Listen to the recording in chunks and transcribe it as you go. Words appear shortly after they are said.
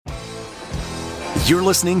You're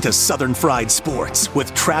listening to Southern Fried Sports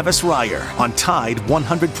with Travis Reier on Tide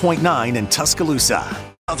 100.9 in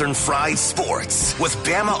Tuscaloosa. Southern Fried Sports with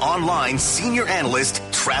Bama Online senior analyst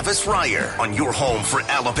Travis Reier on your home for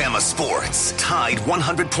Alabama sports. Tide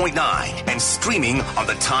 100.9 and streaming on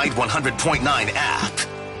the Tide 100.9 app.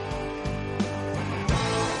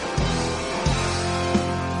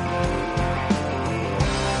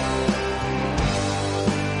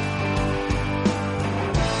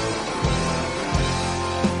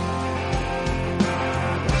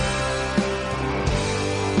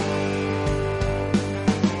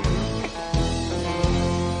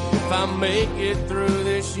 If I make it through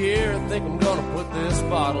this year, I think I'm gonna put this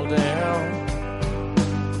bottle down.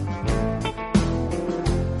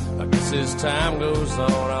 I guess as time goes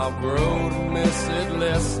on, I'll grow to miss it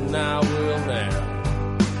less than I will now.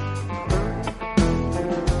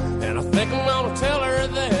 And I think I'm gonna tell her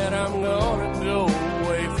that I'm gonna go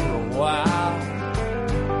away for a while,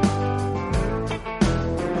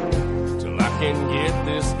 till I can get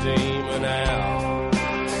this demon out.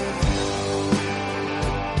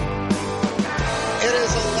 It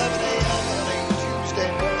is 11 a.m. on a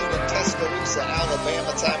Tuesday morning in Tuscaloosa,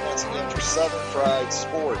 Alabama. Time once again for Southern Fried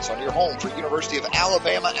Sports on your home for University of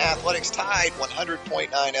Alabama Athletics. Tide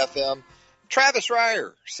 100.9 FM. Travis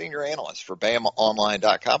Reier, senior analyst for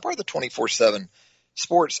BamaOnline.com, part of the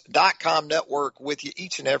 247sports.com network, with you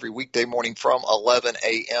each and every weekday morning from 11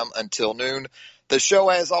 a.m. until noon. The show,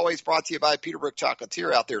 as always, brought to you by Peterbrook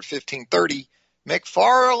Chocolatier out there at 1530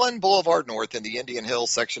 McFarland Boulevard North in the Indian Hills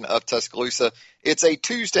section of Tuscaloosa. It's a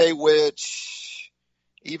Tuesday, which,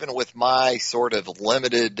 even with my sort of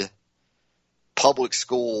limited public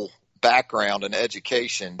school background and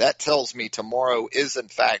education, that tells me tomorrow is, in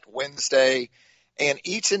fact, Wednesday. And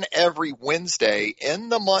each and every Wednesday in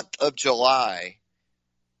the month of July,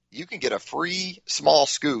 you can get a free small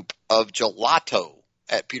scoop of gelato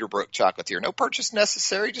at Peterbrook Chocolatier. No purchase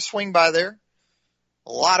necessary. Just swing by there.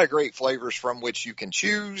 A lot of great flavors from which you can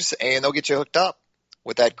choose, and they'll get you hooked up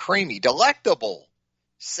with that creamy, delectable,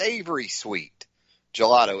 savory, sweet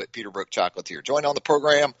gelato at Peterbrook Chocolatier. Joined on the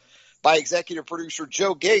program by executive producer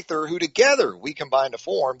Joe Gaither, who together we combine to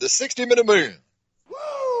form the 60-Minute Man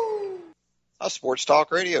of Sports Talk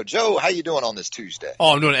Radio. Joe, how you doing on this Tuesday?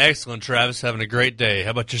 Oh, I'm doing excellent, Travis. Having a great day. How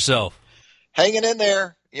about yourself? Hanging in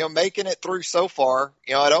there, making it through so far.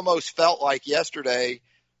 It almost felt like yesterday,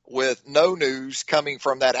 with no news coming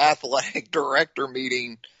from that athletic director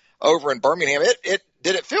meeting over in Birmingham. Did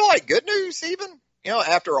it feel like good news even?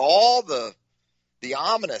 After all the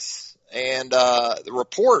ominous and the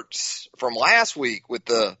reports from last week with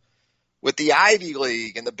the Ivy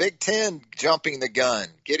League and the Big Ten jumping the gun,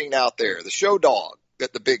 getting out there, the show dog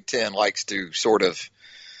that the Big Ten likes to sort of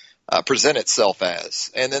present itself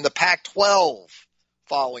as, and then the Pac-12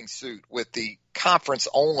 following suit with the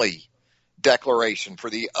conference-only declaration for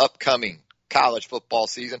the upcoming college football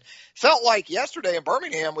season. Felt like yesterday in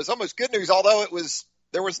Birmingham was almost good news, although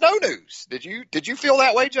there was no news. Did you feel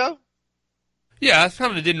that way, Joe? Yeah, I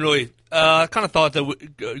kind of didn't really. I kind of thought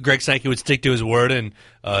that Greg Sankey would stick to his word and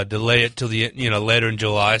delay it till the later in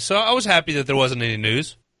July. So I was happy that there wasn't any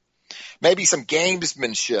news. Maybe some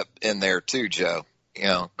gamesmanship in there too, Joe.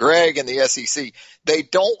 Greg and the SEC, they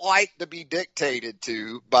don't like to be dictated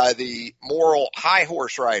to by the moral high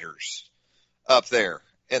horse riders up there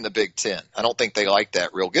in the Big Ten. I don't think they like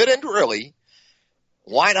that real good. And really,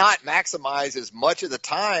 why not maximize as much of the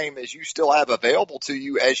time as you still have available to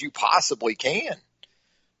you as you possibly can?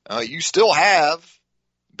 You still have,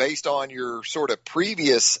 based on your sort of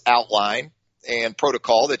previous outline and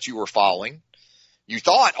protocol that you were following, you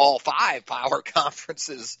thought all 5 power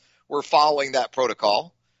conferences were following that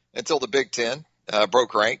protocol until the Big Ten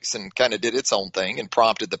broke ranks and kind of did its own thing and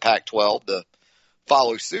prompted the Pac-12 to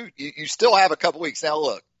follow suit. You still have a couple weeks. Now,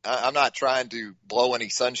 look, I'm not trying to blow any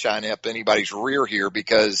sunshine up anybody's rear here,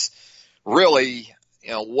 because really,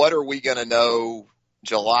 what are we going to know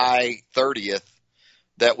July 30th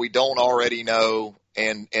that we don't already know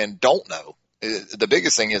and don't know? The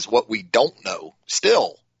biggest thing is what we don't know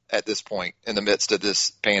still at this point in the midst of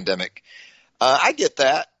this pandemic. I get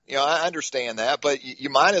that. I understand that, but you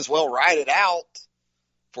might as well ride it out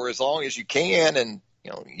for as long as you can and,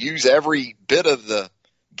 use every bit of the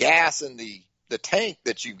gas in the tank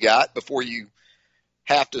that you've got before you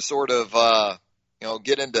have to sort of,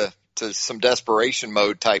 get into some desperation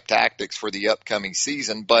mode type tactics for the upcoming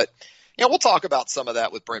season. But, we'll talk about some of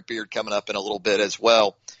that with Brent Beard coming up in a little bit as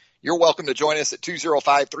well. You're welcome to join us at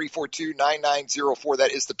 205-342-9904.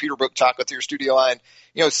 That is the Peterbrook Chocolatier studio line.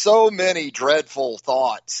 So many dreadful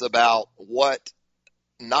thoughts about what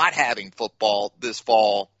not having football this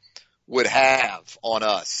fall would have on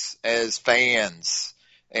us as fans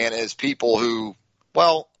and as people who,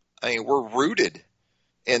 well, I mean, we're rooted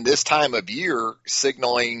in this time of year,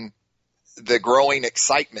 signaling the growing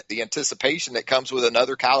excitement, the anticipation that comes with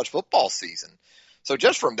another college football season. So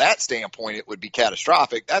just from that standpoint, it would be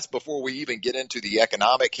catastrophic. That's before we even get into the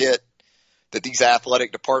economic hit that these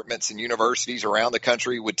athletic departments and universities around the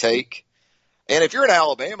country would take. And if you're an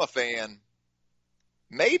Alabama fan,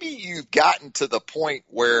 maybe you've gotten to the point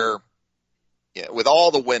where, with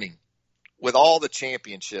all the winning, with all the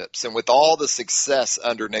championships, and with all the success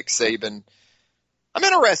under Nick Saban, I'm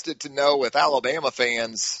interested to know if Alabama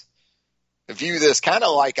fans view this kind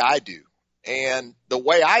of like I do. And the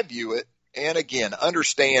way I view it, and again,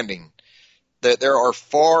 understanding that there are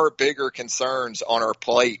far bigger concerns on our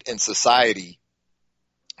plate in society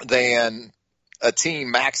than a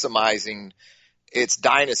team maximizing its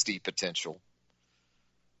dynasty potential.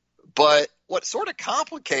 But what sort of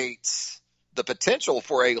complicates the potential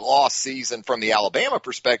for a lost season from the Alabama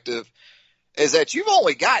perspective is that you've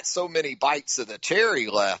only got so many bites of the cherry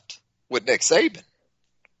left with Nick Saban.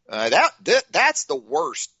 That's the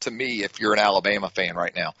worst to me if you're an Alabama fan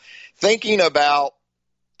right now. Thinking about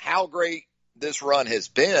how great this run has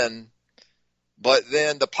been, but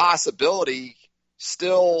then the possibility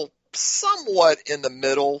still somewhat in the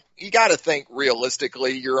middle. You got to think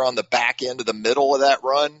realistically you're on the back end of the middle of that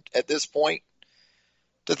run at this point.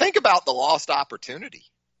 To think about the lost opportunity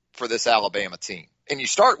for this Alabama team. And you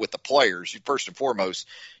start with the players. First and foremost,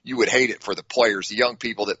 you would hate it for the players, the young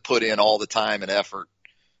people that put in all the time and effort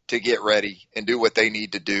to get ready and do what they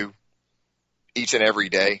need to do each and every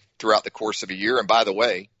day throughout the course of a year. And by the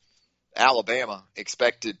way, Alabama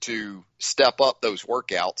expected to step up those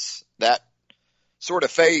workouts. That sort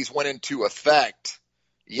of phase went into effect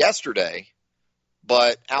yesterday,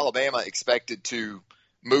 but Alabama expected to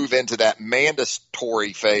move into that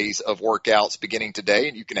mandatory phase of workouts beginning today.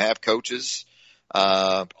 And you can have coaches,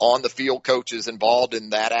 on the field coaches involved in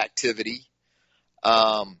that activity.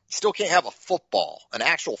 Still can't have an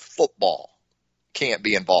actual football can't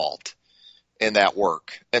be involved in that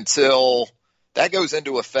work until that goes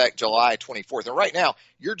into effect July 24th. And right now,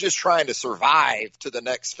 you're just trying to survive to the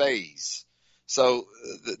next phase. So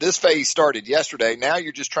this phase started yesterday. Now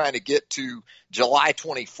you're just trying to get to July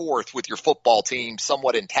 24th with your football team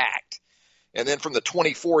somewhat intact. And then from the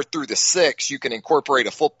 24th through the 6th, you can incorporate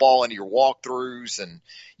a football into your walkthroughs, and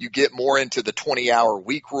you get more into the 20-hour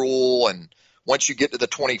week rule. And once you get to the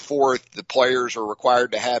 24th, the players are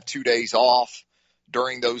required to have 2 days off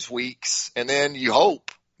during those weeks. And then you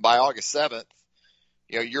hope by August 7th,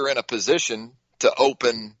 you're in a position to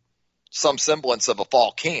open some semblance of a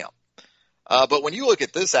fall camp. But when you look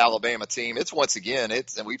at this Alabama team, it's once again,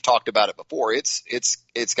 and we've talked about it before,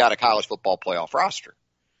 it's got a college football playoff roster.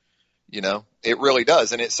 It really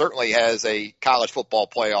does. And it certainly has a college football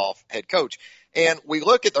playoff head coach. And we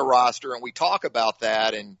look at the roster and we talk about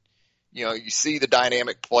that, and you see the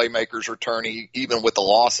dynamic playmakers returning, even with the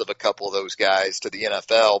loss of a couple of those guys to the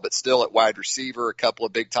NFL, but still at wide receiver, a couple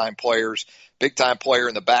of big-time players, big-time player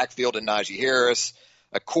in the backfield in Najee Harris,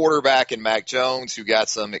 a quarterback in Mac Jones who got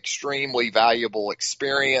some extremely valuable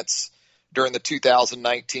experience during the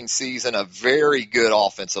 2019 season, a very good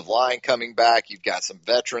offensive line coming back. You've got some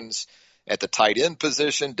veterans at the tight end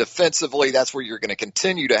position. Defensively, that's where you're going to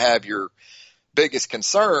continue to have your biggest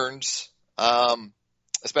concerns,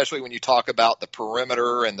 especially when you talk about the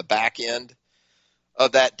perimeter and the back end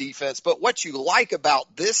of that defense. But what you like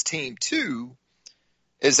about this team, too,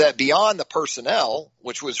 is that beyond the personnel,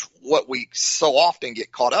 which was what we so often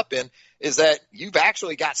get caught up in, is that you've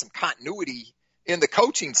actually got some continuity in the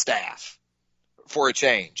coaching staff for a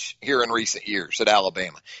change here in recent years at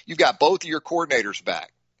Alabama. You've got both of your coordinators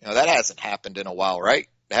back. That hasn't happened in a while, right?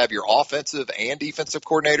 To have your offensive and defensive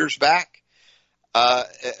coordinators back.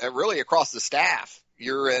 Really across the staff,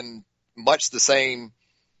 you're in much the same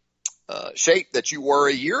shape that you were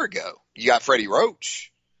a year ago. You got Freddie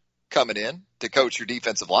Roach coming in to coach your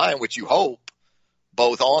defensive line, which you hope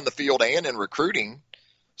both on the field and in recruiting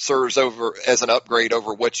serves over as an upgrade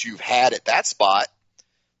over what you've had at that spot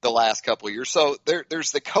the last couple of years. So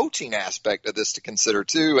there's the coaching aspect of this to consider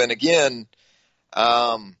too. And again,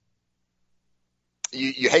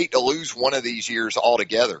 you hate to lose one of these years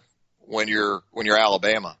altogether when you're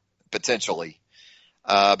Alabama potentially,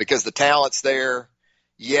 because the talent's there.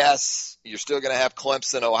 Yes, you're still going to have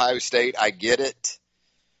Clemson, Ohio State. I get it.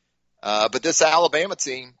 But this Alabama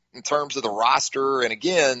team, in terms of the roster and,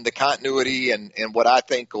 again, the continuity and what I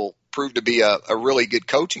think will prove to be a really good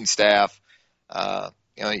coaching staff,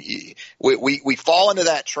 we fall into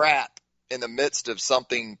that trap in the midst of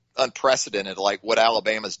something unprecedented like what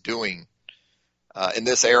Alabama's doing in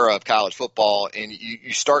this era of college football, and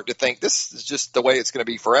you start to think this is just the way it's going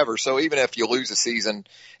to be forever. So even if you lose a season,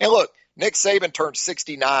 and look, Nick Saban turned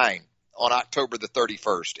 69 on October the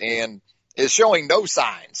 31st and is showing no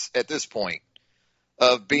signs at this point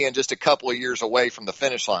of being just a couple of years away from the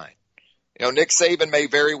finish line. You know, Nick Saban may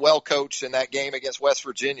very well coach in that game against West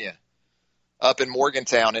Virginia up in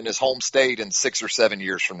Morgantown in his home state in 6 or 7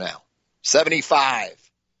 years from now.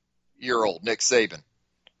 75-year-old Nick Saban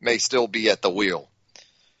may still be at the wheel.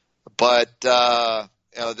 But as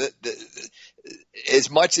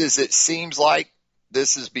much as it seems like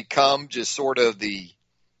this has become just sort of the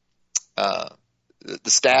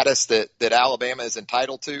status that Alabama is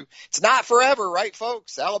entitled to, it's not forever, right,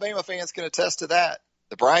 folks? Alabama fans can attest to that.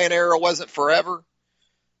 The Bryant era wasn't forever.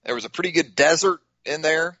 There was a pretty good desert in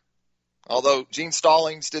there, although Gene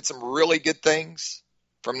Stallings did some really good things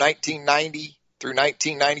from 1990 through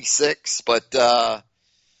 1996, but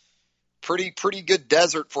pretty good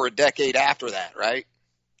desert for a decade after that, right?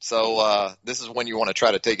 So this is when you want to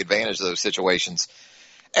try to take advantage of those situations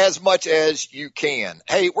as much as you can.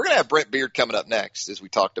 Hey, we're going to have Brent Beard coming up next, as we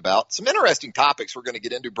talked about. Some interesting topics we're going to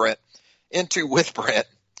get into with Brent.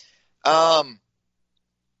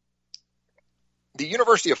 The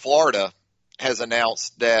University of Florida has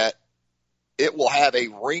announced that it will have a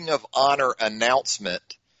Ring of Honor announcement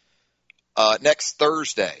next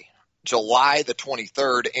Thursday, July the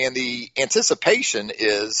 23rd, and the anticipation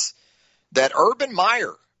is that Urban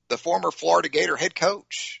Meyer, the former Florida Gator head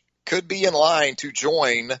coach, could be in line to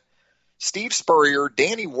join Steve Spurrier,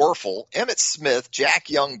 Danny Werfel, Emmitt Smith, Jack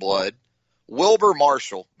Youngblood, Wilber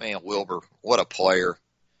Marshall. Man, Wilber, what a player.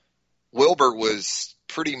 Wilber was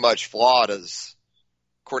pretty much flawed as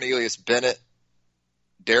Cornelius Bennett,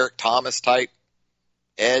 Derek Thomas type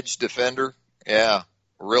edge defender. Yeah,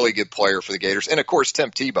 really good player for the Gators. And, of course,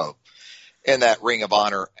 Tim Tebow in that Ring of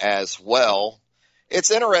Honor as well.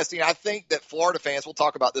 It's interesting. I think that Florida fans, we'll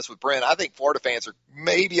talk about this with Brent, I think Florida fans are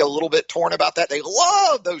maybe a little bit torn about that. They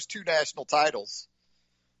love those 2 national titles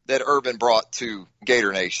that Urban brought to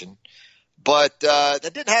Gator Nation. But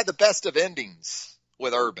that didn't have the best of endings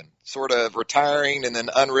with Urban, sort of retiring and then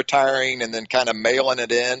unretiring and then kind of mailing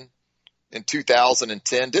it in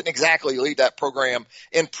 2010. Didn't exactly leave that program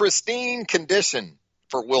in pristine condition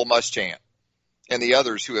for Will Muschamp and the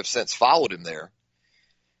others who have since followed him there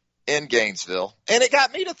in Gainesville. And it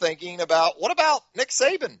got me to thinking about, what about Nick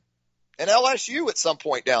Saban and LSU at some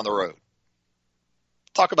point down the road?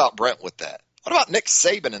 Talk about Brent with that. What about Nick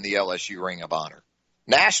Saban in the LSU Ring of Honor?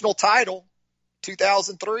 National title,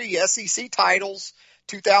 2003, SEC titles,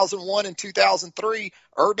 2001 and 2003.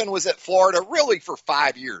 Urban was at Florida really for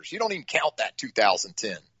 5 years. You don't even count that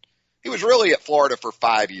 2010. He was really at Florida for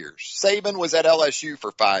 5 years. Saban was at LSU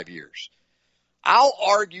for 5 years. I'll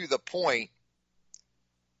argue the point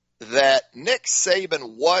that Nick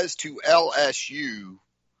Saban was to LSU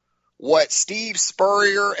what Steve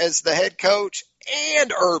Spurrier as the head coach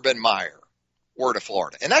and Urban Meyer were to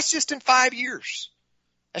Florida. And that's just in 5 years.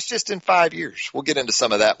 That's just in 5 years. We'll get into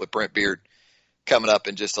some of that with Brent Beard coming up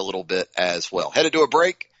in just a little bit as well. Headed to a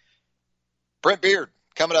break. Brent Beard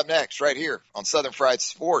coming up next right here on Southern Fried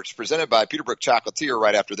Sports, presented by Peterbrook Chocolatier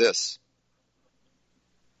right after this.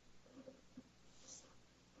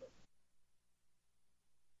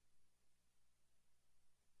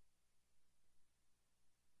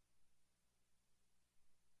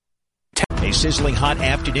 A sizzling hot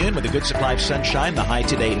afternoon with a good supply of sunshine. The high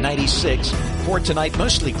today 96. For tonight,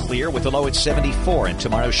 mostly clear with a low at 74. And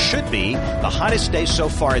tomorrow should be the hottest day so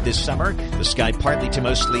far this summer. The sky partly to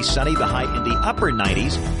mostly sunny. The high in the upper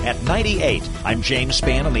 90s at 98. I'm James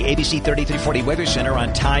Spann on the ABC 3340 Weather Center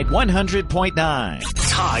on Tide 100.9.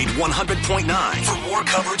 Tide 100.9. For more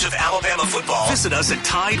coverage of Alabama football, visit us at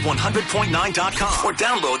Tide100.9.com or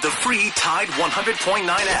download the free Tide 100.9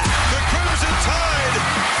 app. The Crimson Tide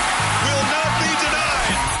will not be denied.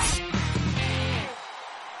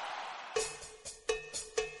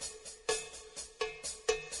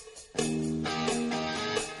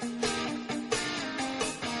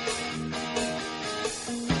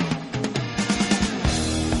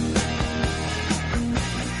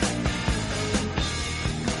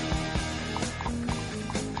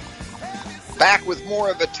 Back with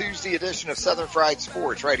more of a Tuesday edition of Southern Fried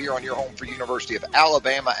Sports right here on your home for University of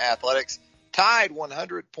Alabama Athletics. Tide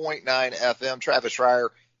 100.9 FM. Travis Schreier,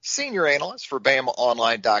 senior analyst for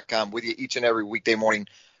BamaOnline.com, with you each and every weekday morning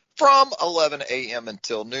from 11 a.m.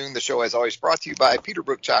 until noon. The show, as always, brought to you by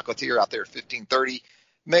Peterbrook Chocolatier out there at 1530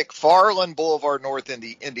 McFarland Boulevard North in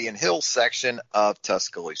the Indian Hills section of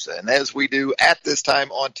Tuscaloosa. And as we do at this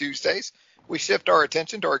time on Tuesdays, we shift our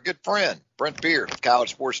attention to our good friend, Brent Beard of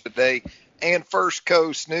College Sports Today and First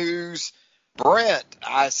Coast News. Brent,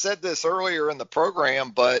 I said this earlier in the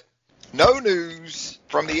program, but no news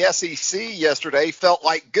from the SEC yesterday felt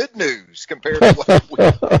like good news compared to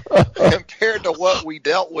what we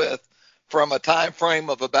dealt with from a time frame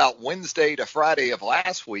of about Wednesday to Friday of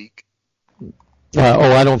last week.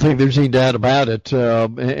 I don't think there's any doubt about it,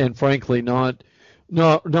 and frankly, not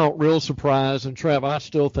real surprised. And Trav, I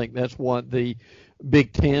still think that's what the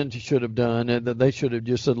Big Ten should have done, and that they should have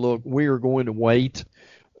just said, "Look, we are going to wait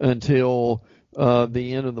until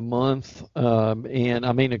the end of the month." And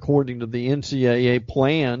I mean, according to the NCAA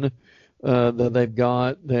plan that they've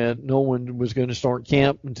got, that no one was going to start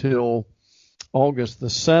camp until August the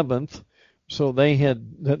 7th. So they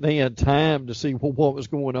had time to see what was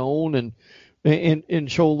going on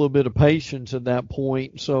and show a little bit of patience at that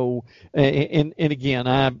point. So and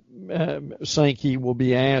again, Sankey will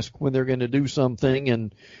be asked when they're going to do something,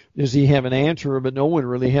 and does he have an answer? But no one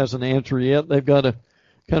really has an answer yet. They've got to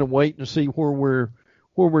kind of wait and see where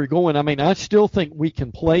we're going. I mean, I still think we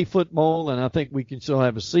can play football, and I think we can still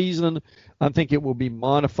have a season. I think it will be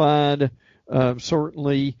modified,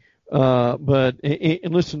 certainly. But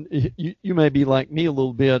and listen, you may be like me a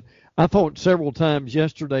little bit. I thought several times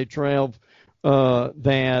yesterday, Trav,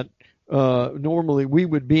 that normally we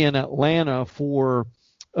would be in Atlanta for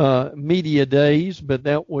media days, but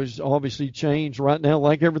that was obviously changed right now,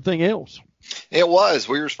 like everything else. It was.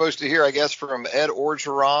 We were supposed to hear, I guess, from Ed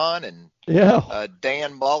Orgeron and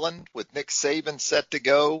Dan Mullen, with Nick Saban set to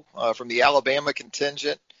go from the Alabama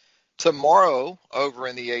contingent tomorrow over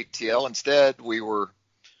in the ATL. Instead, we were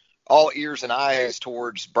all ears and eyes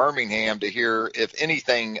towards Birmingham to hear if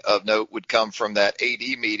anything of note would come from that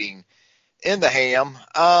AD meeting in the Ham.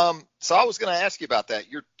 So I was going to ask you about that.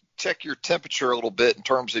 Check your temperature a little bit in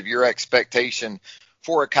terms of your expectation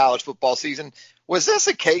for a college football season. Was this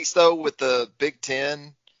a case, though, with the Big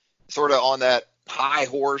Ten sort of on that high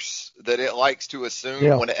horse that it likes to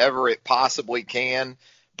assume whenever it possibly can,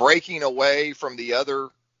 breaking away from the other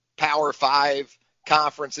Power 5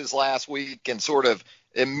 conferences last week and sort of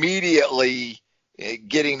immediately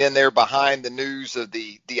getting in there behind the news of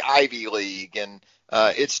the Ivy League and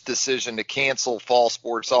its decision to cancel fall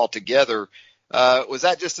sports altogether? Was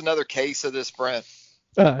that just another case of this, Brent?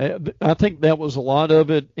 I think that was a lot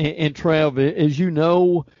of it. And Trav, as you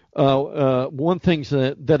know, one thing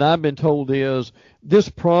that I've been told is this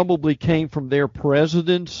probably came from their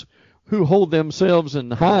presidents, who hold themselves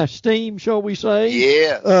in high esteem, shall we say?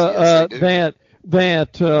 Yes, and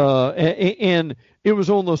it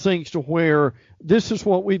was one of those things to where this is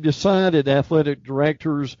what we've decided, athletic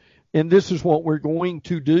directors, and this is what we're going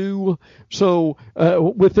to do. So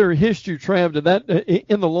with their history, Trav, did that,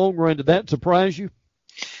 in the long run, did that surprise you?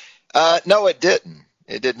 No, it didn't.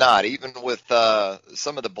 It did not, even with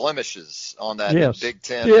some of the blemishes on that Big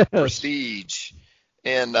Ten prestige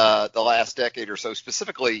in the last decade or so,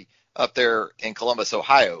 specifically up there in Columbus,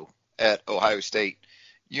 Ohio, at Ohio State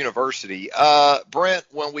University. Brent,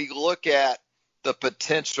 when we look at the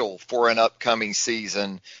potential for an upcoming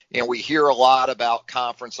season, and we hear a lot about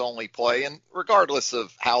conference-only play, and regardless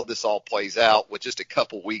of how this all plays out, with just a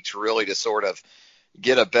couple weeks really to sort of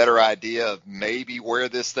get a better idea of maybe where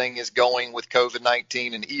this thing is going with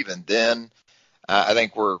COVID-19, and even then, I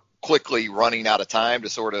think we're quickly running out of time to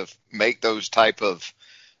sort of make those type of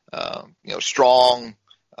strong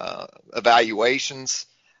evaluations.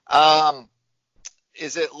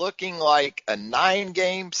 Is it looking like a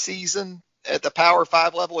 9-game season at the Power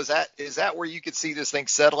 5 level? Is that where you could see this thing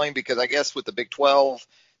settling? Because I guess with the Big 12,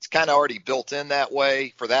 it's kind of already built in that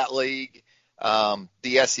way for that league.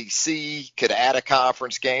 The SEC could add a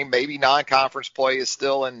conference game. Maybe non-conference play is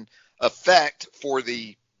still in effect for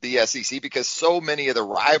the SEC because so many of the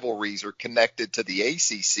rivalries are connected to the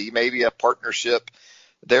ACC. Maybe a partnership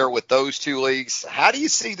there with those two leagues. How do you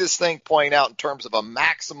see this thing playing out in terms of a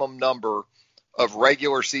maximum number of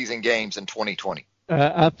regular season games in 2020?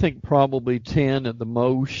 I think probably 10 at the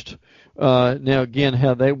most. Now, again,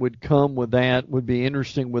 how they would come with that would be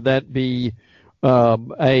interesting. Would that be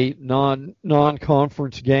a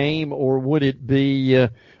non-conference game, or would it be,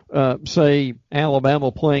 say,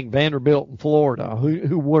 Alabama playing Vanderbilt in Florida,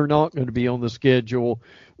 who were not going to be on the schedule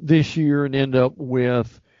this year, and end up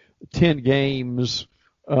with 10 games,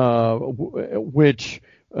 which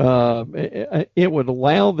it would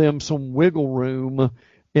allow them some wiggle room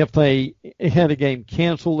if they had a game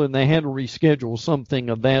canceled and they had to reschedule something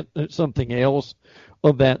else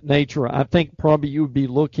of that nature. I think probably you would be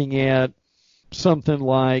looking at something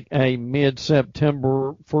like a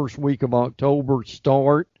mid-September, first week of October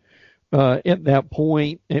start at that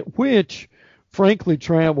point, at which, frankly,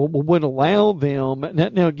 travel would allow them.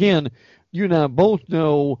 Now, again, you and I both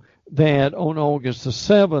know that on August the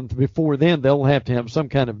 7th, before then, they'll have to have some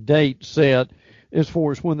kind of date set as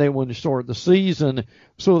far as when they want to start the season,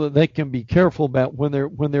 so that they can be careful about when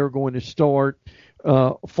they're going to start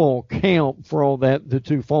fall camp for all that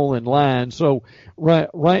to fall in line. So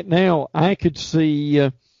right now, I could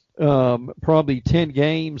see probably 10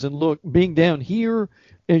 games. And look, being down here,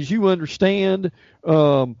 as you understand,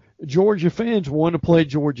 Georgia fans want to play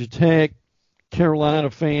Georgia Tech. Carolina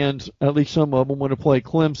fans, at least some of them, want to play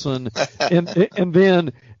Clemson, and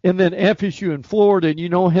then FSU in Florida, and you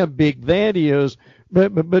know how big that is.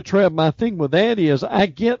 But Trav, my thing with that is, I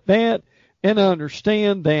get that, and I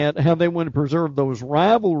understand that, how they want to preserve those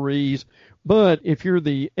rivalries. But if you're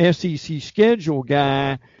the SEC schedule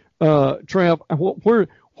guy, Trav,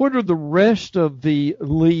 where do the rest of the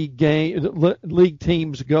league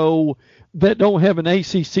teams go that don't have an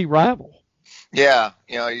ACC rival? Yeah,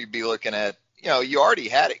 you'd be looking at, you already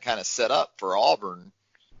had it kind of set up for Auburn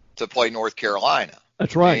to play North Carolina.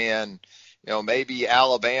 That's right. And, maybe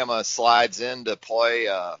Alabama slides in to play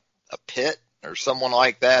a Pitt or someone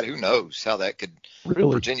like that. Who knows how that could,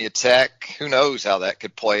 really? Virginia Tech, who knows how that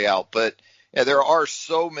could play out. But yeah, there were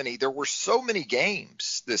so many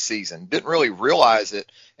games this season. Didn't really realize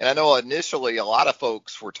it. And I know initially a lot of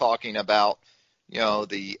folks were talking about,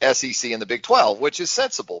 the SEC and the Big 12, which is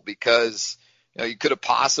sensible because, you could have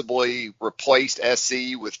possibly replaced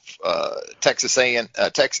SC with Texas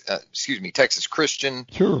Christian,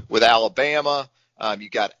 sure, with Alabama. You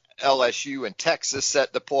got LSU and Texas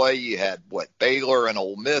set to play. You had Baylor and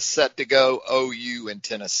Ole Miss set to go, OU and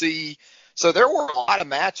Tennessee. So there were a lot of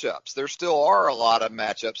matchups. There still are a lot of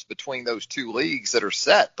matchups between those two leagues that are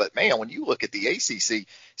set. But man, when you look at the ACC,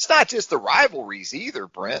 it's not just the rivalries either,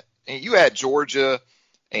 Brent. And you had Georgia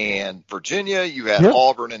and Virginia, you had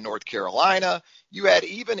Auburn and North Carolina, you had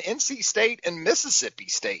even NC State and Mississippi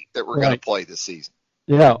State that were going to play this season.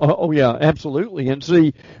 Yeah, yeah, absolutely. And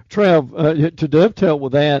see, Trev, to dovetail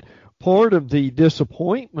with that, part of the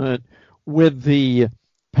disappointment with the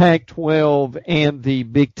Pac-12 and the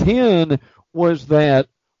Big Ten was that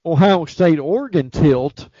Ohio State-Oregon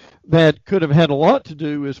tilt that could have had a lot to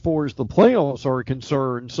do as far as the playoffs are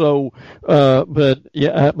concerned. So, but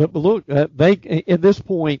look, they at this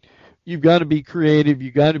point, you've got to be creative.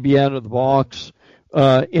 You've got to be out of the box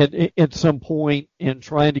at some point and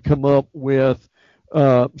trying to come up with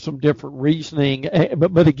some different reasoning.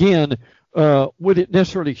 But again, would it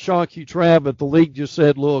necessarily shock you, Trav, if the league just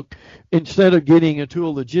said, look, instead of getting into a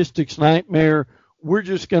logistics nightmare, we're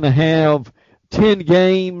just going to have 10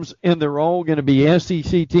 games, and they're all going to be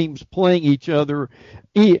SEC teams playing each other,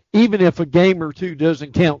 even if a game or two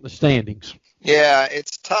doesn't count in the standings? Yeah,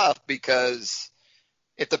 it's tough because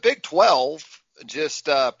if the Big 12 just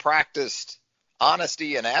practiced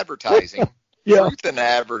honesty and advertising, truth in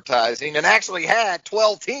advertising, and actually had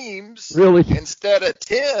 12 teams instead of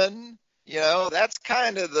 10, that's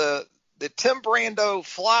kind of the Tim Brando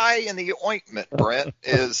fly in the ointment, Brent,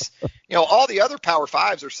 is, all the other Power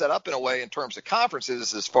Fives are set up in a way in terms of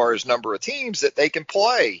conferences as far as number of teams that they can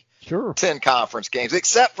play 10 conference games,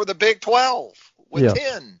 except for the Big 12 with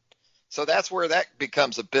 10. So that's where that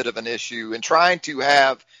becomes a bit of an issue. And trying to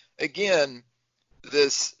have, again,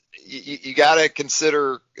 this, you got to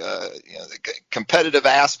consider the competitive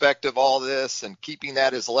aspect of all this and keeping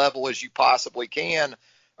that as level as you possibly can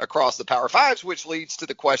across the Power Fives, which leads to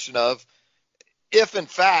the question of, if in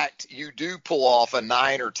fact you do pull off a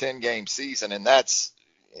 9 or 10 game season, and that's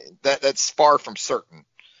far from certain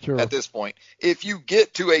at this point, if you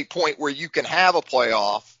get to a point where you can have a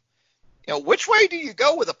playoff, which way do you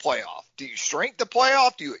go with a playoff? Do you shrink the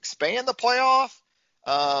playoff? Do you expand the playoff?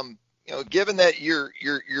 Given that you're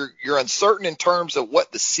uncertain in terms of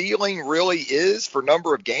what the ceiling really is for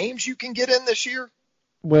number of games you can get in this year.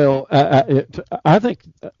 Well, I think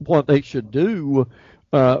what they should do,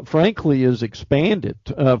 frankly, is expand it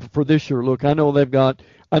for this year. Look, I know they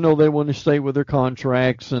want to stay with their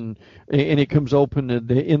contracts, and it comes open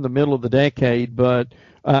in the middle of the decade. But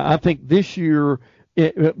I think this year,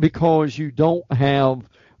 because you don't have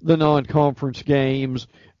the non-conference games,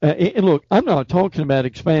 and look, I'm not talking about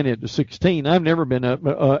expanding it to 16. I've never been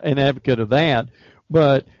an advocate of that.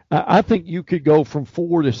 But I think you could go from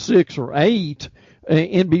 4 to 6 or 8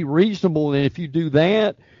 and be reasonable. And if you do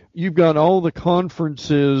that, you've got all the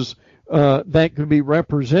conferences that could be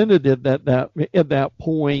represented at that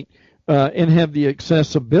point and have the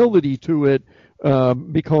accessibility to it,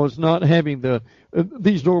 because not having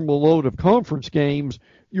these normal load of conference games,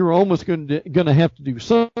 you're almost going to have to do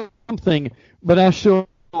something. But I sure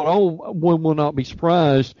one will not be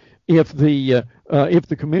surprised if the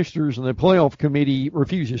commissioners and the playoff committee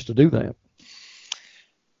refuses to do that.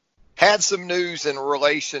 had some news in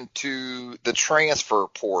relation to the transfer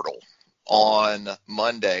portal on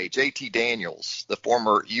Monday. JT Daniels, the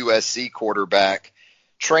former USC quarterback,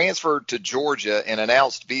 transferred to Georgia and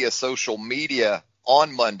announced via social media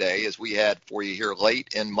on Monday, as we had for you here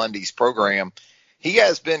late in Monday's program, he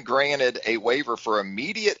has been granted a waiver for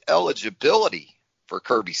immediate eligibility for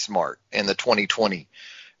Kirby Smart and the 2020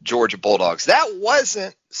 Georgia Bulldogs. That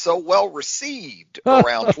wasn't so well received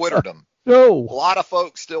around Twitterdom. No. A lot of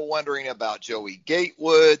folks still wondering about Joey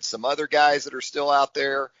Gatewood, some other guys that are still out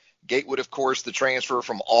there. Gatewood, of course, the transfer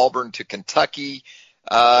from Auburn to Kentucky,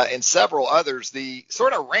 and several others. The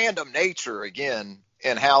sort of random nature, again,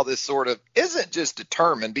 and how this sort of isn't just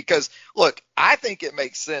determined because, look, I think it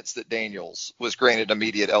makes sense that Daniels was granted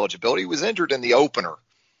immediate eligibility. He was injured in the opener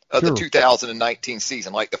of the 2019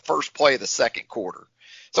 season, like the first play of the second quarter.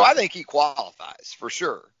 So I think he qualifies for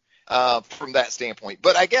sure from that standpoint.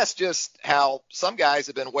 But I guess just how some guys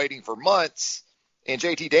have been waiting for months, and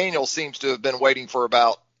JT Daniels seems to have been waiting for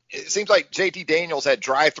it seems like JT Daniels had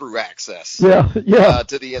drive-through access to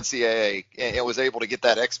the NCAA and was able to get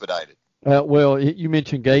that expedited. Well, you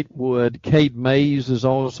mentioned Gatewood. Cade Mays has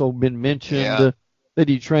also been mentioned that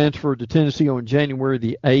he transferred to Tennessee on January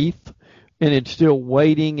the 8th, and it's still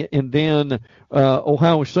waiting. And then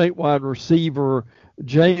Ohio State wide receiver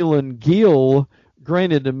Jalen Gill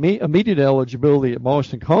granted immediate eligibility at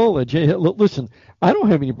Boston College. Listen,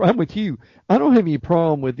 I'm with you. I don't have any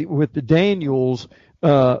problem with the Daniels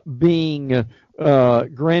being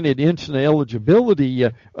granted instant eligibility.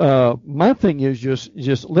 My thing is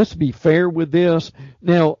just let's be fair with this.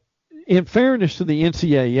 Now, in fairness to the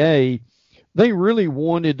NCAA, they really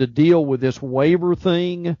wanted to deal with this waiver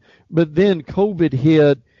thing, but then COVID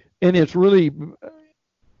hit, and it's really,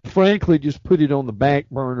 frankly, just put it on the back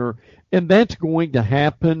burner, and that's going to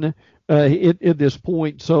happen at this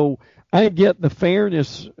point. So I get the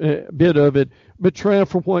fairness bit of it, but Trav,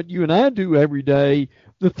 from what you and I do every day,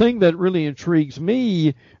 the thing that really intrigues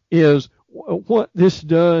me is what this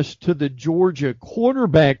does to the Georgia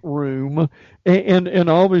quarterback room, and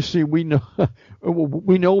obviously we know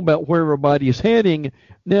about where everybody is heading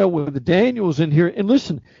now with the Daniels in here. And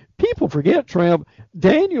listen, people forget, Trav,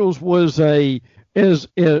 Daniels was or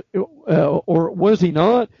was he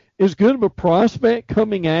not as good of a prospect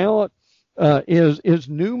coming out as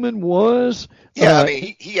Newman was? Yeah, I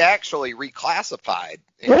mean, he actually reclassified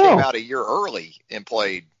and came out a year early and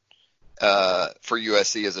played for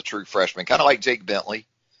USC as a true freshman, kind of like Jake Bentley.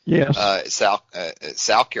 Yes.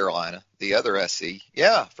 South Carolina, the other SC.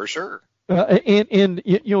 Yeah, for sure. And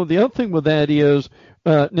the other thing with that is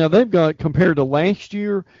now they've got, compared to last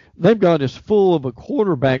year, they've got as full of a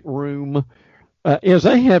quarterback room as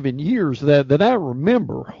they have in years that I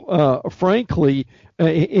remember, frankly,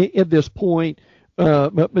 at this point.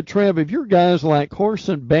 But Trav, if you're guys like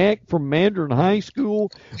Carson Beck from Mandarin High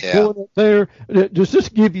School going up there, does this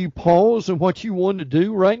give you pause in what you want to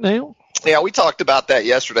do right now? Yeah, we talked about that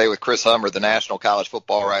yesterday with Chris Hummer, the national college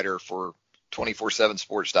football writer for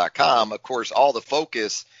 247sports.com. Of course, all the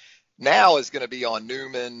focus now is going to be on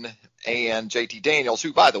Newman and JT Daniels,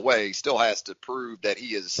 who, by the way, still has to prove that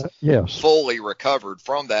he is fully recovered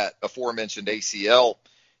from that aforementioned ACL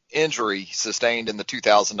injury sustained in the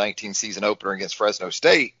 2019 season opener against Fresno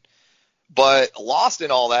State. But lost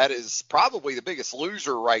in all that is probably the biggest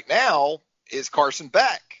loser right now is Carson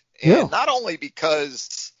Beck. And not only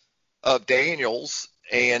because of Daniels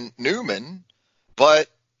and Newman, but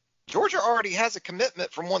Georgia already has a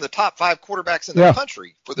commitment from one of the top 5 quarterbacks in the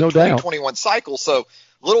country for the 2021 cycle. So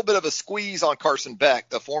a little bit of a squeeze on Carson Beck,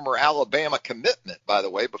 the former Alabama commitment, by the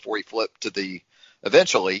way, before he flipped to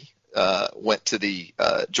eventually went to the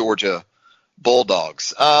Georgia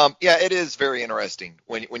Bulldogs. It is very interesting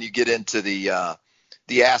when you get into the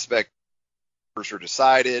aspect are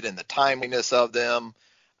decided and the timeliness of them.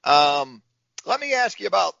 Let me ask you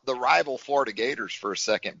about the rival Florida Gators for a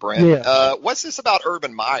second, Brent. Yeah. What's this about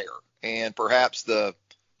Urban Meyer and perhaps the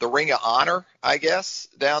Ring of Honor, I guess,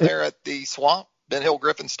 down there at the Swamp, Ben Hill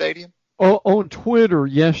Griffin Stadium? On Twitter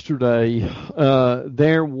yesterday,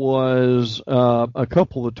 there was a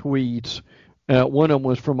couple of tweets. One of them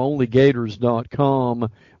was from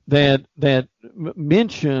onlygators.com that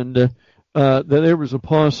mentioned that there was a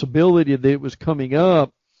possibility that it was coming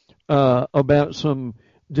up about some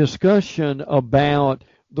discussion about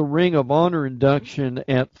the Ring of Honor induction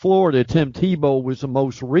at Florida. Tim Tebow was the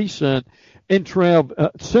most recent. And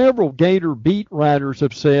several Gator beat writers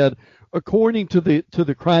have said, according to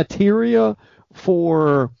the criteria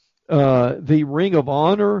for the Ring of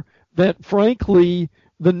Honor, that frankly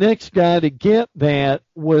the next guy to get that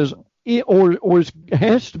was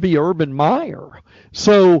has to be Urban Meyer.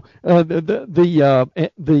 So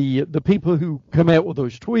the people who come out with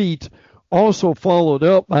those tweets also followed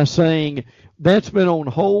up by saying that's been on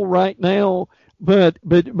hold right now. But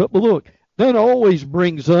look, that always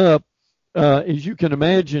brings up, as you can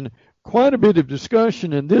imagine, quite a bit of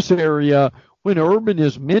discussion in this area when Urban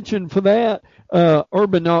is mentioned for that.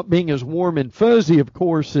 Urban not being as warm and fuzzy, of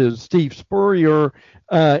course, as Steve Spurrier,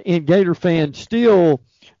 and Gator fans still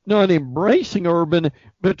not embracing Urban,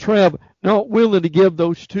 but Trav, not willing to give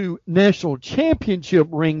those two national championship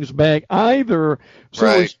rings back either. So,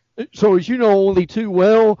 right. So as you know only too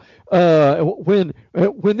well,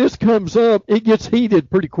 when this comes up, it gets heated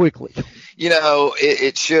pretty quickly.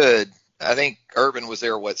 It should. I think Urban was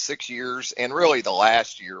there, 6 years? And really the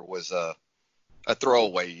last year was a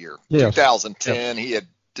throwaway year. Yes. 2010, He had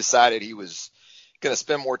decided he was going to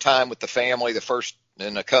spend more time with the family. The first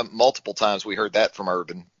and multiple times we heard that from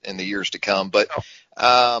Urban in the years to come. But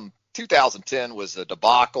 2010 was a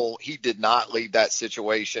debacle. He did not leave that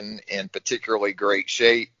situation in particularly great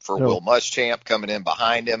shape for Will Muschamp coming in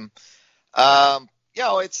behind him.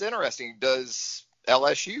 It's interesting. Does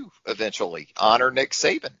LSU eventually honor Nick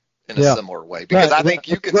Saban in a similar way? Because I think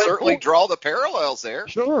you can certainly draw the parallels there.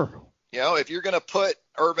 Sure. If you're going to put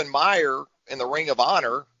Urban Meyer in the Ring of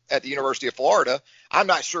Honor at the University of Florida, I'm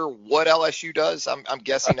not sure what LSU does. I'm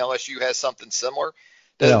guessing LSU has something similar.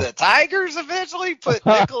 Do the Tigers eventually put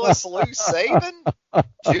Nicholas Lou Saban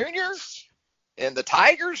Jr. in the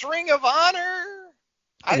Tigers Ring of Honor?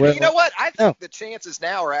 You know what? I think the chances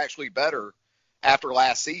now are actually better after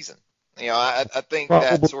last season. I think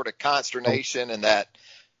that sort of consternation and that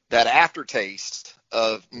aftertaste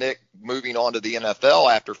of Nick moving on to the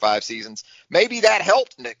NFL after 5 seasons, maybe that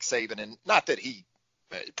helped Nick Saban. And not that he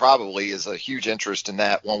probably is a huge interest in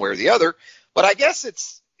that one way or the other, but I guess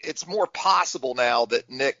it's more possible now that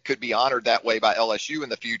Nick could be honored that way by LSU in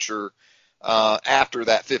the future after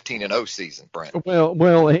that 15-0 season, Brent.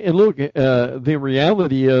 Well, and look, the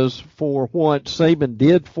reality is for what Saban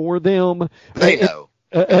did for them, they know.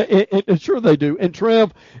 Sure they do. And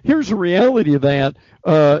Trev, here's the reality of that.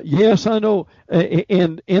 Yes, I know.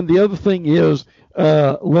 And the other thing is,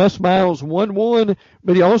 Les Miles won one,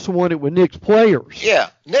 but he also won it with Nick's players. Yeah,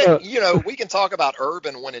 Nick. We can talk about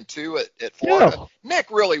Urban winning 2 at Florida. Yeah.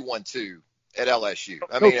 Nick really won 2 at LSU.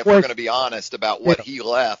 I mean, if we're going to be honest about what he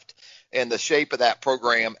left and the shape of that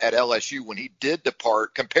program at LSU when he did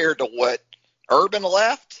depart, compared to what Urban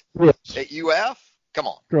left at UF. Come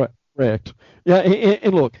on. Correct. Yeah,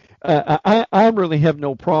 and look, I really have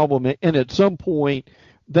no problem, and at some point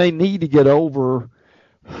they need to get over.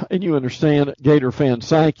 And you understand Gator fan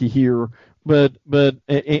psyche here, but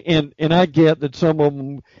and I get that some of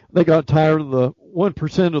them, they got tired of the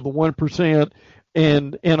 1% of the 1%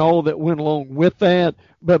 and all that went along with that.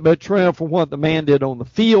 But Trev, for what the man did on the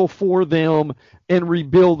field for them and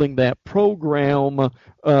rebuilding that program,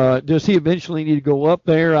 does he eventually need to go up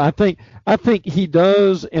there? I think he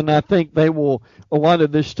does, and I think they will. A lot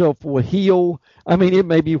of this stuff will heal. I mean, it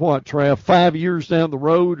may be what, Trev, 5 years down the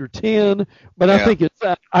road or 10, but I think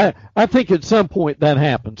I think at some point that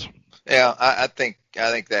happens. Yeah, I think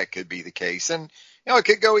that could be the case, and it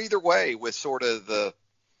could go either way with sort of the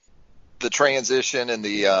transition and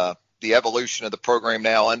the evolution of the program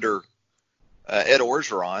now under Ed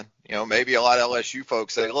Orgeron. Maybe a lot of LSU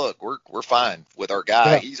folks say, look, we're fine with our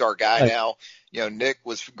guy. Yeah. He's our guy now. Nick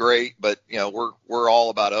was great, but we're all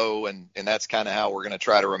about O, and that's kind of how we're going to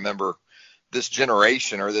try to remember this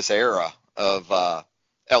generation or this era of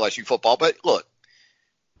LSU football. But look,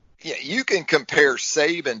 you can compare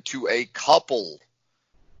Saban to a couple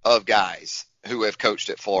of guys who have coached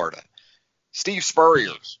at Florida. Steve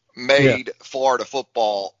Spurrier made Florida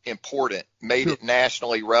football important, made it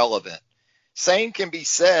nationally relevant. Same can be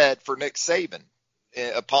said for Nick Saban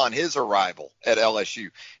upon his arrival at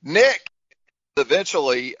LSU. Nick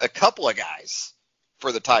eventually a couple of guys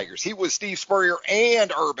for the Tigers. He was Steve Spurrier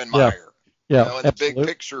and Urban Meyer. Yeah, in the big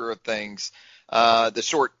picture of things. The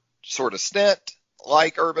short sort of stint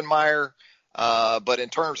like Urban Meyer, but in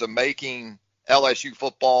terms of making LSU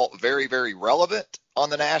football very, very relevant on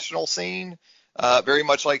the national scene, very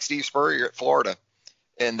much like Steve Spurrier at Florida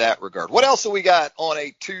in that regard. What else have we got on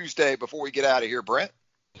a Tuesday before we get out of here, Brent?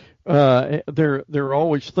 There are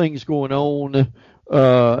always things going on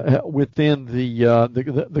within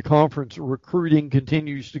the conference. Recruiting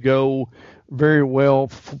continues to go very well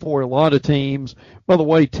for a lot of teams. By the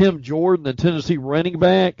way, Tim Jordan, the Tennessee running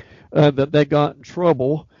back, that got in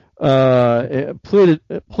trouble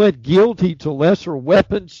pled guilty to lesser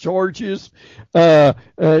weapons charges,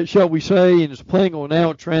 shall we say, and is planning on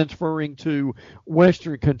now transferring to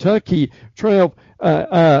Western Kentucky. Trev,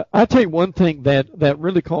 I tell you one thing that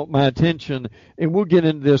really caught my attention, and we'll get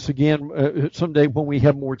into this again someday when we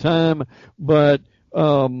have more time, but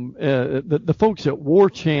the folks at War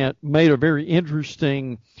Chant made a very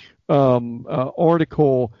interesting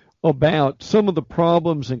article about some of the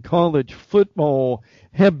problems in college football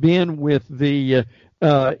have been with the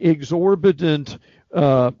exorbitant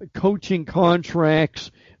coaching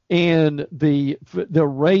contracts and the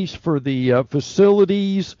race for the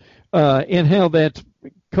facilities and how that's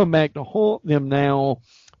come back to haunt them now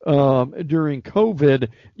during COVID.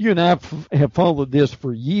 You and I have followed this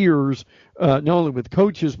for years, not only with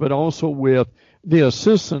coaches but also with the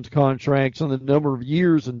assistants contracts and the number of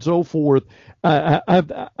years and so forth.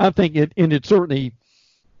 I think it's certainly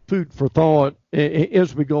food for thought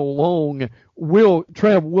as we go along. Will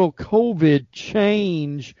COVID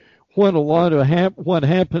change what a lot of what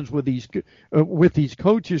happens with these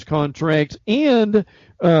coaches contracts? And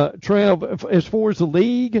Trav, as far as the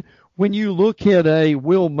league, when you look at a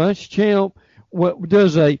Will Muschamp, what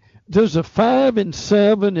does a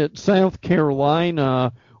 5-7 at South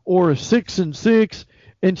Carolina or a 6-6,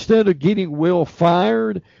 instead of getting Will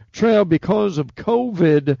fired, Trav, because of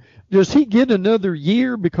COVID, does he get another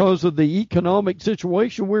year because of the economic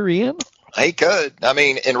situation we're in? He could. I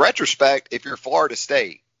mean, in retrospect, if you're Florida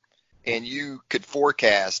State and you could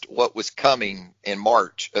forecast what was coming in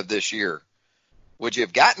March of this year, would you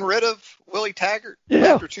have gotten rid of Willie Taggart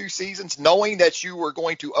after 2 seasons, knowing that you were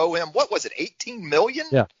going to owe him, what was it, $18 million?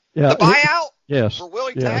 Yeah. The buyout for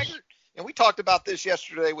Willie Taggart? And we talked about this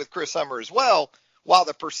yesterday with Chris Summer as well. While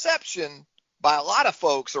the perception by a lot of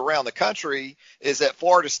folks around the country is that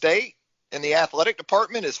Florida State and the athletic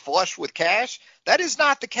department is flush with cash, that is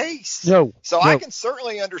not the case. No. I can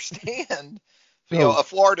certainly understand a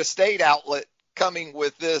Florida State outlet coming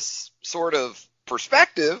with this sort of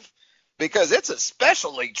perspective, because it's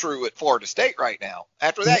especially true at Florida State right now.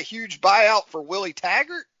 After that huge buyout for Willie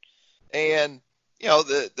Taggart and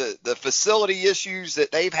the facility issues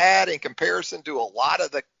that they've had in comparison to a lot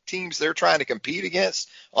of the teams they're trying to compete against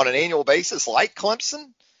on an annual basis, like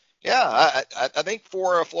Clemson. Yeah, I think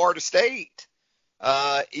for Florida State,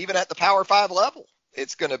 even at the Power 5 level,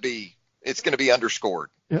 it's going to be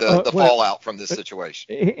underscored, the fallout from this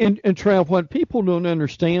situation. And Trav, what people don't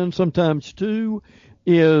understand sometimes too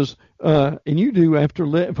is, and you do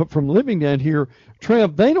from living down here,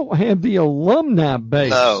 Trav, they don't have the alumni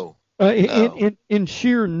base. No. In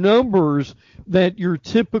sheer numbers that your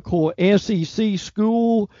typical SEC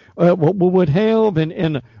school would have,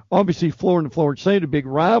 and obviously Florida and Florida State are big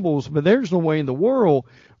rivals, but there's no way in the world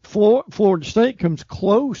Florida State comes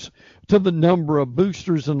close to the number of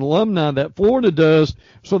boosters and alumni that Florida does.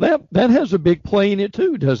 So that has a big play in it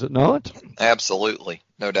too, does it not? Absolutely.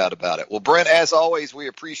 No doubt about it. Well, Brent, as always, we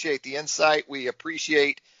appreciate the insight. We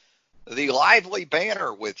appreciate the lively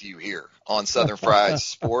banner with you here on Southern Fried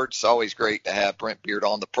Sports. Always great to have Brent Beard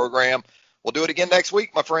on the program. We'll do it again next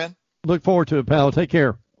week, my friend. Look forward to it, pal. Take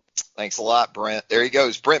care. Thanks a lot, Brent. There he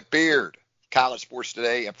goes, Brent Beard, College Sports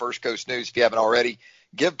Today and First Coast News. If you haven't already,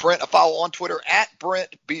 give Brent a follow on Twitter at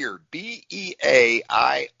Brent Beard, Beaird.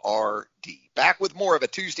 Back with more of a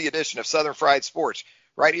Tuesday edition of Southern Fried Sports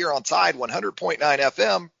right here on Tide 100.9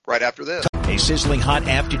 FM right after this. A sizzling hot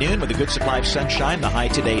afternoon with a good supply of sunshine. The high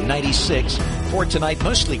today 96. For tonight,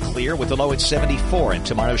 mostly clear with the low at 74. And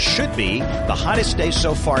tomorrow should be the hottest day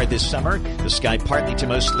so far this summer. The sky partly to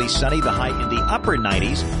mostly sunny. The high in the upper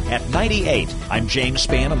 90s at 98. I'm James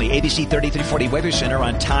Spann on the ABC 3340 Weather Center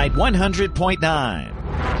on Tide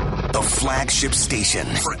 100.9. The flagship station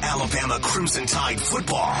for Alabama Crimson Tide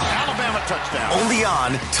football. Alabama touchdown. Only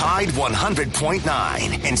on Tide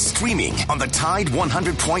 100.9 and streaming on the Tide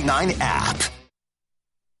 100.9 app.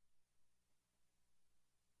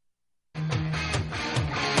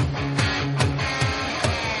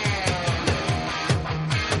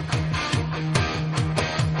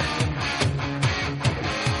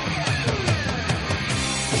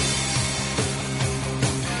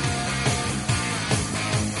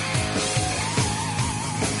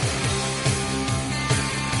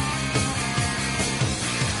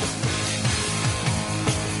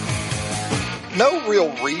 No real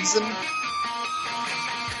reason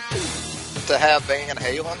to have Van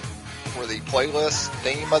Halen for the playlist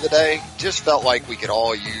theme of the day. Just felt like we could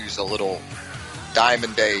all use a little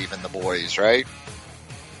Diamond Dave and the boys, right?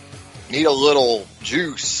 Need a little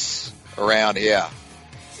juice around here.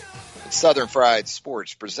 It's Southern Fried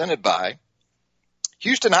Sports presented by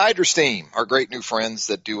Houston Hydrosteam, our great new friends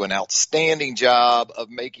that do an outstanding job of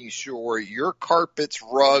making sure your carpets,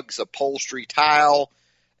 rugs, upholstery, tile,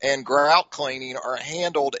 and grout cleaning are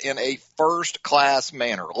handled in a first-class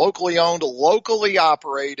manner. Locally owned, locally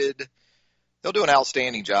operated. They'll do an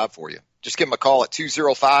outstanding job for you. Just give them a call at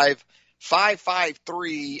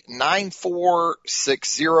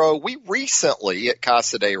 205-553-9460. We recently at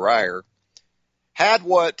Casa de Ryer had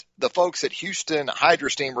what the folks at Houston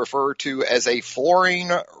Hydrosteam refer to as a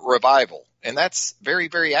flooring revival. And that's very,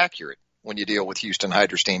 very accurate when you deal with Houston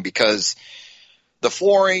Hydrosteam, because the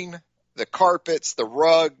flooring, the carpets, the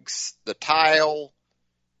rugs, the tile,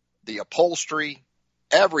 the upholstery,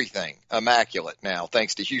 everything immaculate now,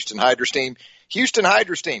 thanks to Houston Hydrosteam. Houston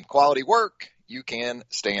Hydrosteam, quality work you can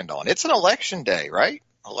stand on. It's an election day, right?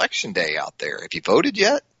 Election day out there. Have you voted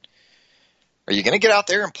yet? Are you going to get out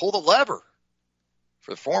there and pull the lever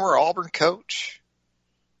for the former Auburn coach,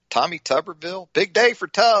 Tommy Tuberville? Big day for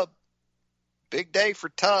Tub. Big day for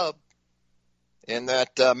Tub in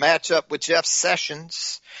that matchup with Jeff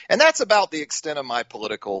Sessions. And that's about the extent of my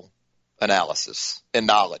political analysis and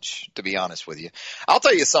knowledge, to be honest with you. I'll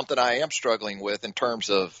tell you something I am struggling with in terms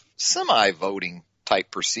of semi-voting type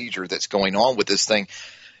procedure that's going on with this thing.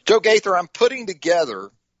 Joe Gaither, I'm putting together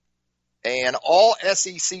an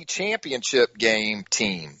all-SEC championship game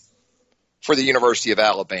team for the University of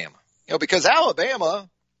Alabama. Because Alabama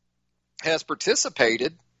has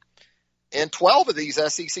participated in 12 of these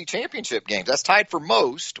SEC championship games. That's tied for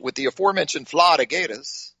most with the aforementioned Florida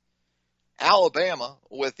Gators. Alabama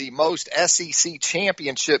with the most SEC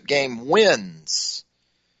championship game wins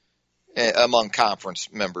among conference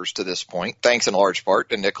members to this point, thanks in large part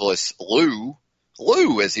to Nicholas Lou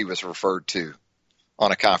as he was referred to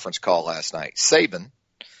on a conference call last night, Saban.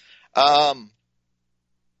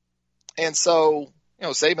 And so,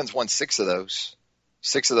 Saban's won six of those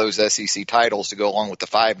SEC titles to go along with the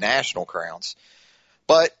 5 national crowns.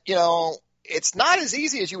 But, it's not as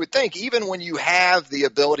easy as you would think, even when you have the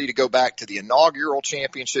ability to go back to the inaugural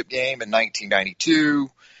championship game in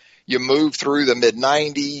 1992. You move through the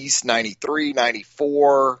mid-90s, 93,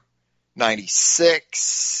 94,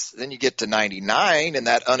 96. Then you get to 99 and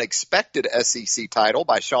that unexpected SEC title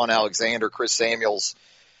by Sean Alexander, Chris Samuels,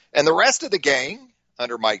 and the rest of the gang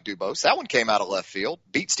under Mike Dubose. That one came out of left field.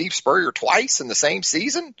 Beat Steve Spurrier twice in the same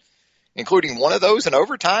season, including one of those in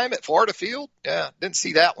overtime at Florida Field. Yeah, didn't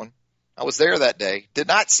see that one. I was there that day. Did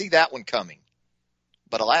not see that one coming.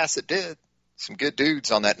 But alas, it did. Some good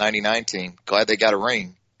dudes on that 99 team. Glad they got a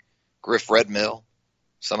ring. Griff Redmill,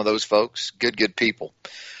 some of those folks, good people.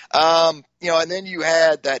 And then you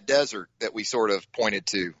had that desert that we sort of pointed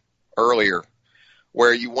to earlier,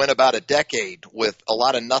 where you went about a decade with a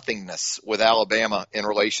lot of nothingness with Alabama in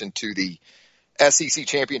relation to the SEC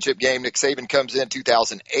championship game. Nick Saban comes in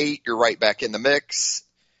 2008. You're right back in the mix.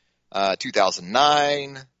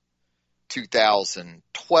 2009,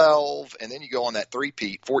 2012, and then you go on that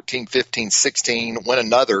three-peat, 14, 15, 16, win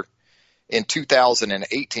another in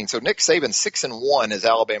 2018. So Nick Saban 6-1 as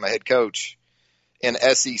Alabama head coach in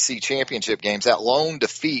SEC championship games. That lone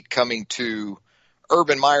defeat coming to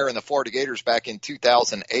Urban Meyer and the Florida Gators back in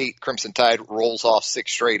 2008. Crimson Tide rolls off 6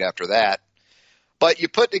 straight after that. But you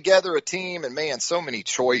put together a team, and man, so many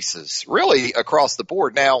choices really across the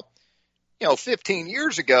board. Now, 15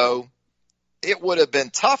 years ago, it would have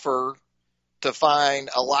been tougher to find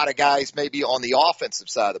a lot of guys maybe on the offensive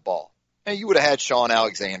side of the ball. And you would have had Sean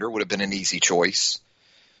Alexander, would have been an easy choice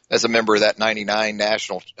as a member of that 99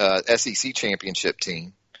 national SEC championship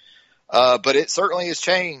team. But it certainly has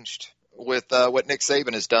changed with what Nick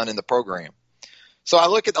Saban has done in the program. So I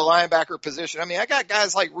look at the linebacker position. I got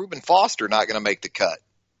guys like Reuben Foster not going to make the cut,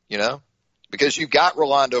 because you've got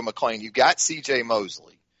Rolando McClain. You've got C.J.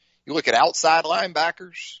 Mosley. You look at outside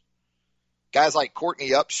linebackers, guys like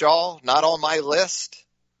Courtney Upshaw, not on my list,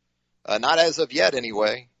 not as of yet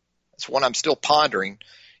anyway. That's one I'm still pondering.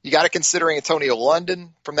 You got to consider Antonio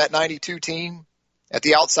London from that 92 team at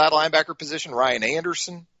the outside linebacker position, Ryan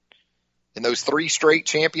Anderson in those 3 straight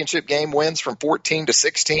championship game wins from 14 to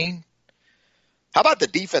 16. How about the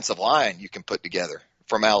defensive line you can put together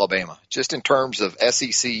from Alabama, just in terms of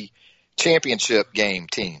SEC championship game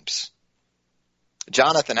teams?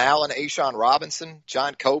 Jonathan Allen, Ashawn Robinson,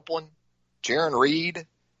 John Copeland, Jaron Reed.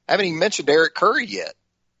 I haven't even mentioned Eric Curry yet.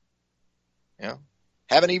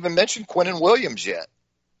 Haven't even mentioned Quinnen Williams yet.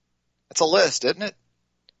 That's a list, isn't it?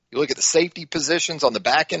 You look at the safety positions on the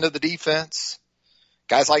back end of the defense.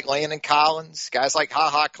 Guys like Landon Collins, guys like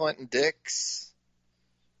HaHa Clinton Dix,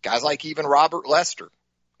 guys like even Robert Lester,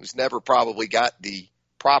 who's never probably got the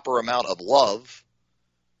proper amount of love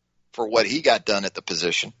for what he got done at the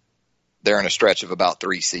position there in a stretch of about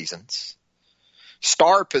 3 seasons.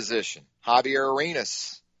 Star position, Javier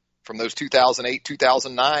Arenas from those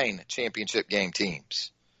 2008-2009 championship game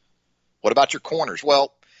teams. What about your corners?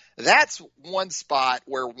 Well, that's one spot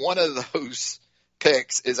where one of those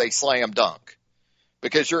picks is a slam dunk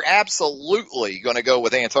because you're absolutely going to go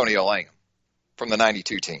with Antonio Langham from the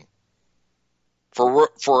 92 team.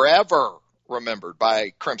 Forever remembered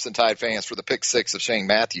by Crimson Tide fans for the pick six of Shane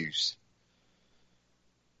Matthews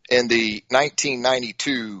in the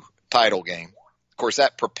 1992 title game. Of course,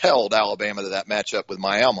 that propelled Alabama to that matchup with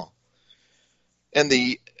Miami. In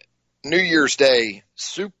the New Year's Day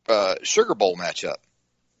Sugar Bowl matchup,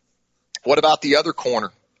 what about the other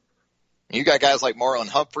corner? You got guys like Marlon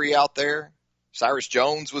Humphrey out there. Cyrus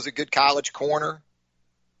Jones was a good college corner.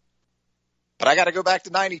 But I got to go back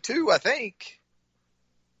to 92, I think.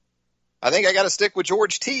 I got to stick with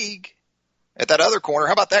George Teague at that other corner.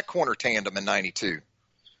 How about that corner tandem in 92?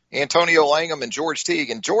 Antonio Langham and George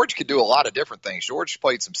Teague. And George could do a lot of different things. George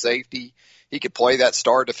played some safety. He could play that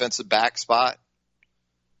star defensive back spot.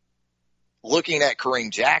 Looking at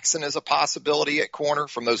Kareem Jackson as a possibility at corner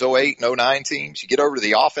from those 08 and 09 teams. You get over to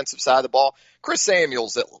the offensive side of the ball. Chris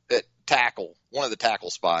Samuels at tackle, one of the tackle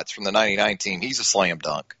spots from the 99 team. He's a slam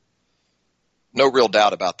dunk. No real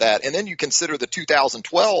doubt about that. And then you consider the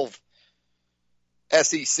 2012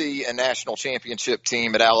 SEC and national championship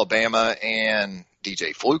team at Alabama and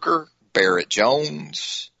DJ Fluker, Barrett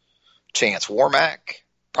Jones, Chance Warmack.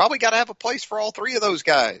 Probably got to have a place for all three of those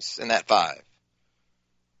guys in that five.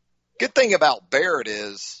 Good thing about Barrett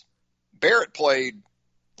is Barrett played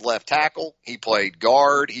left tackle. He played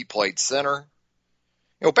guard. He played center.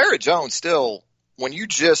 You know, Barrett Jones still, when you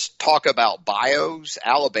just talk about bios,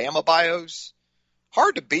 Alabama bios,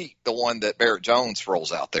 hard to beat the one that Barrett Jones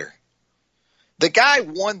rolls out there. The guy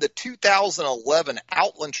won the 2011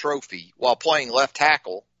 Outland Trophy while playing left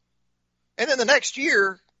tackle. And then the next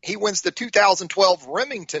year, he wins the 2012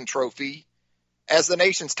 Remington Trophy as the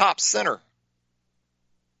nation's top center.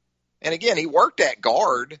 And again, he worked at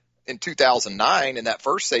guard in 2009 in that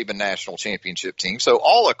first Saban national championship team. So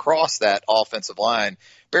all across that offensive line,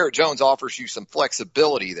 Barrett Jones offers you some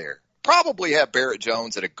flexibility there. Probably have Barrett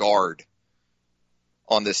Jones at a guard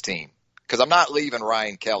on this team because I'm not leaving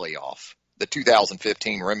Ryan Kelly off, the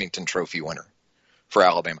 2015 Remington Trophy winner for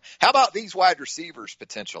Alabama. How about these wide receivers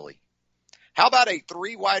potentially? How about a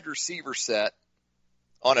 3 wide receiver set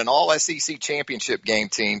on an all-SEC championship game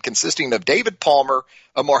team consisting of David Palmer,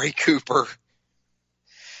 Amari Cooper,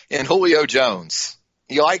 and Julio Jones?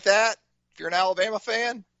 You like that if you're an Alabama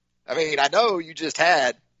fan? I mean, I know you just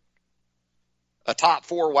had a top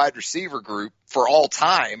 4 wide receiver group for all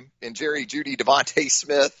time in Jerry Jeudy, Devontae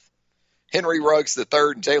Smith, Henry Ruggs III,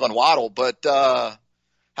 and Jalen Waddle. But how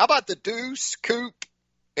about the Deuce, Coop,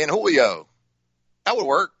 and Julio? That would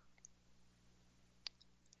work.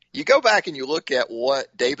 You go back and you look at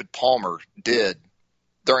what David Palmer did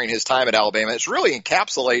during his time at Alabama. It's really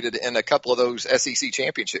encapsulated in a couple of those SEC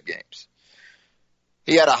championship games.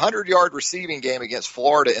 He had a 100-yard receiving game against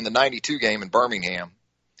Florida in the 92 game in Birmingham.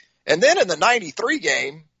 And then in the 93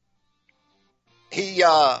 game, he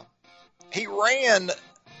ran,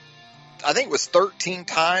 I think it was 16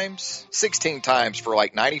 times for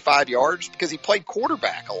like 95 yards because he played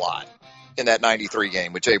quarterback a lot in that 93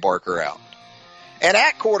 game with Jay Barker out. And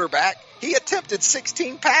at quarterback, he attempted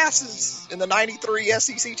 16 passes in the 93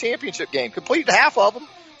 SEC championship game, completed half of them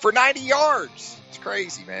for 90 yards. It's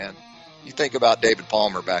crazy, man. You think about David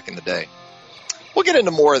Palmer back in the day. We'll get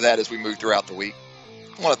into more of that as we move throughout the week.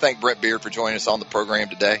 I want to thank Brett Beard for joining us on the program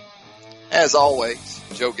today. As always,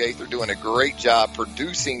 Joe Gaither doing a great job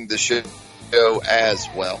producing the show as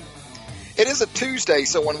well. It is a Tuesday,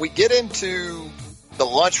 so when we get into the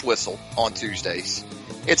lunch whistle on Tuesdays,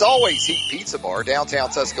 it's always Heat Pizza Bar,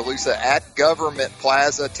 downtown Tuscaloosa at Government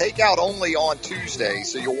Plaza. Takeout only on Tuesday,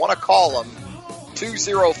 so you'll want to call them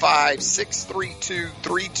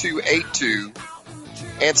 205-632-3282.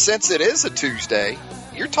 And since it is a Tuesday,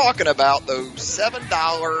 you're talking about those $7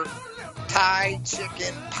 Thai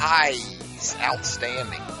chicken pies.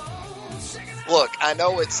 Outstanding. Look, I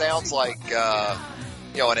know it sounds like, an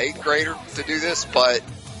 8th grader to do this, but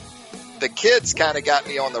the kids kind of got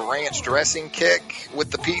me on the ranch dressing kick with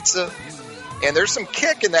the pizza. And there's some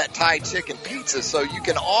kick in that Thai chicken pizza, so you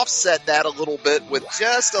can offset that a little bit with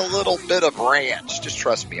just a little bit of ranch. Just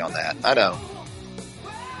trust me on that. I know.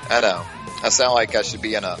 I sound like I should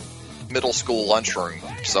be in a middle school lunchroom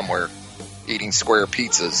somewhere eating square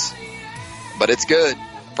pizzas. But it's good.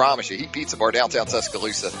 I promise you. Heat Pizza Bar, downtown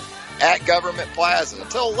Tuscaloosa at Government Plaza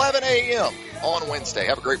until 11 a.m. on Wednesday.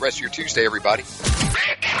 Have a great rest of your Tuesday, everybody.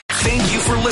 Thank you for listening.